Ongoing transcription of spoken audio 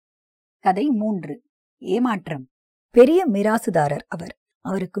கதை 3. ஏமாற்றம். பெரிய மிராசுதாரர் அவர்.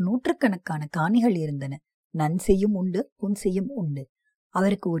 அவருக்கு நூற்றுக்கணக்கான காணிகள் இருந்தன. நன்செய்யும் உண்டு, புன்செய்யும் உண்டு.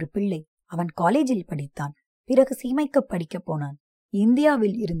 அவருக்கு ஒரு பிள்ளை. அவன் காலேஜில் படித்தான். பிறகு சீமைக்கு படிக்க போனான்.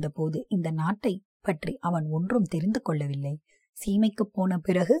 இந்தியாவில் இருந்தபோது இந்த நாட்டை பற்றி அவன் ஒன்றும் தெரிந்து கொள்ளவில்லை. சீமைக்கு போன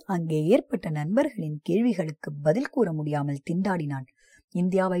பிறகு அங்கே ஏற்பட்ட நண்பர்களின் கேள்விகளுக்கு பதில் கூற முடியாமல் திண்டாடினான்.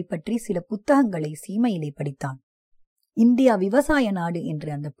 இந்தியாவை பற்றி சில புத்தகங்களை சீமையிலே படித்தான். இந்தியா விவசாய நாடு என்று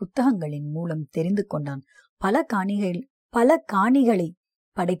அந்த புத்தகங்களின் மூலம் தெரிந்து கொண்டான். பல காணிகளை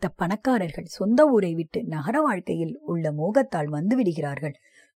படைத்த பணக்காரர்கள் சொந்த ஊரை விட்டு நகர வாழ்க்கையில் உள்ள மோகத்தால் வந்துவிடுகிறார்கள்.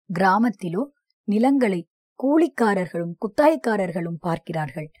 கிராமத்திலோ நிலங்களை கூலிக்காரர்களும் குத்தாய்க்காரர்களும்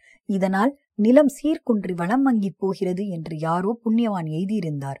பார்க்கிறார்கள். இதனால் நிலம் சீர்குன்றி வளம் வங்கி போகிறது என்று யாரோ புண்ணியவான்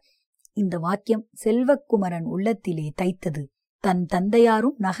எழுதியிருந்தார். இந்த வாக்கியம் செல்வக்குமரன் உள்ளத்திலே தைத்தது. தன்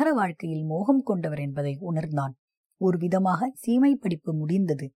தந்தையாரும் நகர வாழ்க்கையில் மோகம் கொண்டவர் என்பதை உணர்ந்தான். ஒரு விதமாக சீமை படிப்பு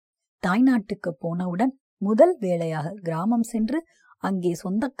முடிந்தது. தாய்நாட்டுக்கு போனவுடன் முதல் வேளையாக கிராமம் சென்று அங்கே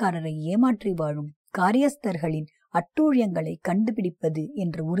சொந்தக்காரரை ஏமாற்றி வாழும் காரியஸ்தர்களின் அட்டூழியங்களை கண்டுபிடிப்பது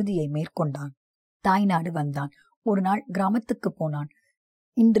என்ற உறுதியை மேற்கொண்டான். தாய்நாடு வந்தான். ஒரு நாள் கிராமத்துக்கு போனான்.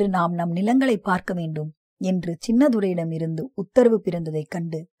 இன்று நாம் நம் நிலங்களை பார்க்க வேண்டும் என்று சின்னதுரையிடம் இருந்து உத்தரவு பிறந்ததைக்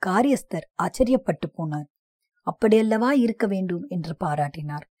கண்டு காரியஸ்தர் ஆச்சரியப்பட்டு போனார். அப்படியல்லவா இருக்க வேண்டும் என்று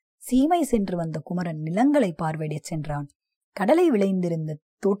பாராட்டினார். சீமை சென்று வந்த குமரன் நிலங்களை பார்வையிட சென்றான். கடலை விளைந்திருந்த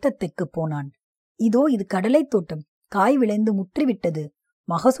தோட்டத்துக்கு போனான். இதோ இது கடலை தோட்டம், காய் விளைந்து முற்றிவிட்டது,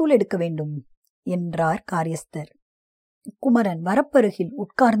 மகசூல் எடுக்க வேண்டும் என்றார் காரியஸ்தர். குமரன் வரப்பருகில்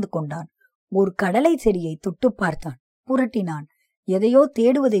உட்கார்ந்து கொண்டான். ஒரு கடலை செடியை தொட்டு பார்த்தான், புரட்டினான். எதையோ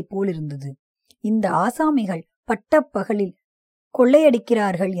தேடுவதைப் போலிருந்தது. இந்த ஆசாமிகள் பட்டப்பகலில்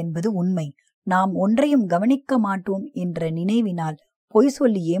கொள்ளையடிக்கிறார்கள் என்பது உண்மை. நாம் ஒன்றையும் கவனிக்க மாட்டோம் என்ற நினைவினால் பொய்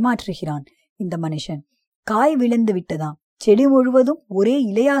சொல்லி ஏமாற்றுகிறான் இந்த மனுஷன். காய் விழுந்து விட்டதாம். செடி முழுவதும் ஒரே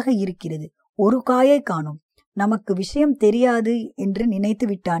இலையாக இருக்கிறது. ஒரு காயை காணோம். நமக்கு விஷயம் தெரியாது என்று நினைத்து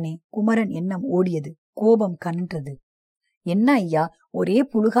விட்டானே. குமரன் எண்ணம் ஓடியது. கோபம் கனன்றது. என்ன ஐயா, ஒரே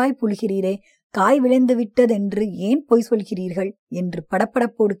புழுகாய் புழுகிறீரே, காய் விளைந்து விட்டதென்று ஏன் பொய் சொல்கிறீர்கள் என்று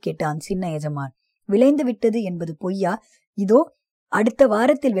படப்படப்போடு கேட்டான் சின்ன எஜமான். விளைந்து விட்டது என்பது பொய்யா? இதோ அடுத்த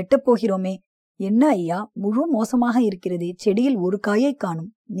வாரத்தில் வெட்டப்போகிறோமே. என்ன ஐயா, முழு மோசமாக இருக்கிறதே, செடியில் ஒரு காயை காணும்,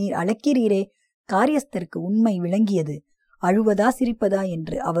 நீர் அழைக்கிறீரே. காரியஸ்தருக்கு உண்மை விளங்கியது. அழுவதா சிரிப்பதா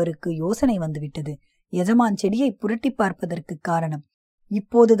என்று அவருக்கு யோசனை வந்துவிட்டது. எஜமான் செடியை புரட்டி பார்ப்பதற்கு காரணம்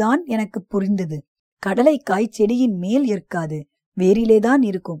இப்போதுதான் எனக்கு புரிந்தது. கடலைக்காய் செடியின் மேல் இருக்காது, வேரிலேதான்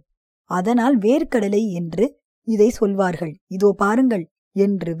இருக்கும். அதனால் வேர்க்கடலை என்று இதை சொல்வார்கள். இதோ பாருங்கள்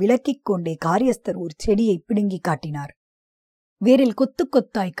என்று விளக்கிக் கொண்டே காரியஸ்தர் ஒரு செடியை பிடுங்கி காட்டினார். வேரில் கொத்து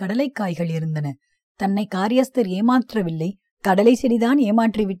கொத்தாய் கடலைக்காய்கள் இருந்தன. தன்னை காரியஸ்தர் ஏமாற்றவில்லை, கடலை செடிதான்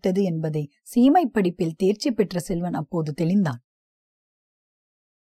ஏமாற்றிவிட்டது என்பதை சீமை படிப்பில் தேர்ச்சி பெற்ற செல்வன் அப்போது தெளிந்தான்.